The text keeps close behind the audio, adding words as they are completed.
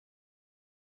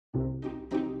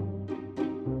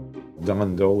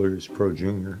Don Dohler's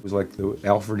ProJunior. It was like the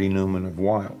Alfred E. Newman of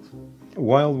Wild.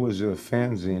 Wild was a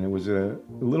fanzine. It was a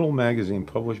little magazine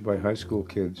published by high school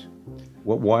kids.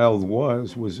 What Wild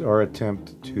was our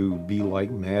attempt to be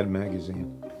like Mad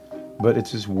magazine. But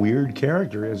it's this weird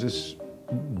character. It has this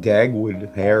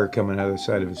Dagwood hair coming out of the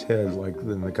side of his head, like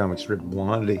in the comic strip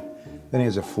Blondie. Then he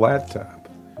has a flat top.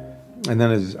 And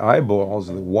then his eyeballs,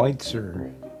 the whites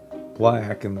are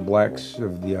black and the blacks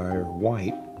of the eye are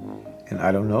white. And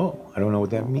I don't know what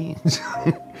that means.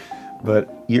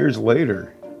 But years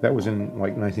later, that was in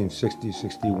like 1960,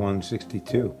 61,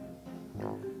 62.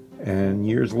 And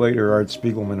years later, Art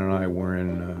Spiegelman and I were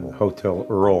in Hotel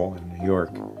Earl in New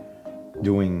York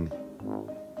doing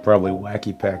probably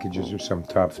Wacky Packages or some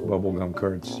Topps bubblegum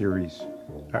card series.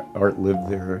 Art lived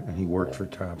there and he worked for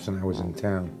Topps, and I was in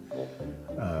town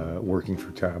working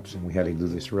for Topps, and we had to do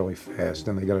this really fast,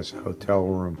 and they got us a hotel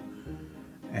room.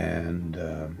 And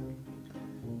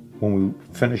when we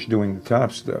finished doing the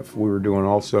Topps stuff, we were doing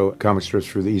also comic strips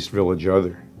for the East Village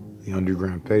Other, the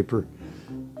underground paper.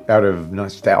 Out of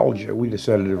nostalgia, we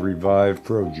decided to revive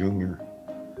ProJunior,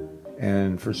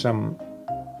 and for some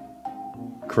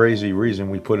crazy reason,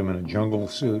 we put him in a jungle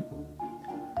suit.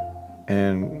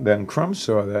 And then Crumb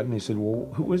saw that and he said, well,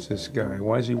 who is this guy?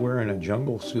 Why is he wearing a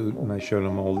jungle suit? And I showed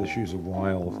him old issues of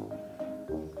Wild.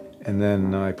 And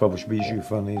then I published Bijou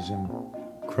Funnies, and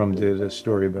Crumb did a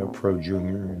story about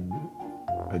ProJunior and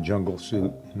a jungle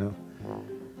suit, you know.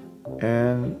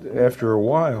 And after a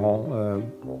while,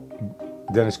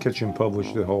 Dennis Kitchen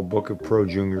published a whole book of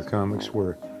ProJunior comics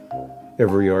where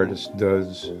every artist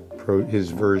does his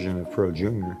version of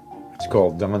ProJunior. It's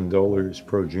called Don Dohler's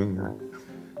ProJunior.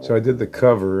 So I did the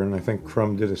cover, and I think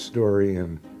Crumb did a story,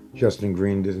 and Justin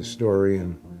Green did a story,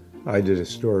 and I did a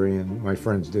story, and my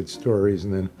friends did stories,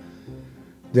 and then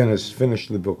Dennis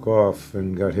finished the book off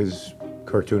and got his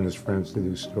cartoonist friends to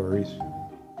do stories.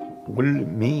 What did it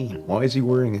mean? Why is he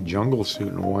wearing a jungle suit,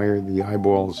 and why are the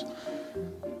eyeballs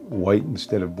white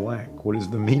instead of black? What is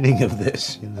the meaning of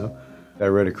this, you know? I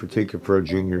read a critique of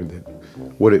ProJunior that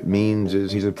what it means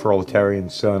is he's a proletarian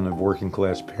son of working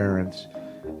class parents,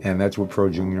 and that's what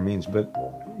ProJunior means. But,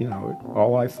 you know,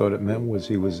 all I thought it meant was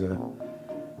he was an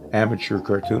amateur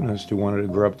cartoonist who wanted to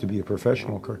grow up to be a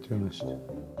professional cartoonist.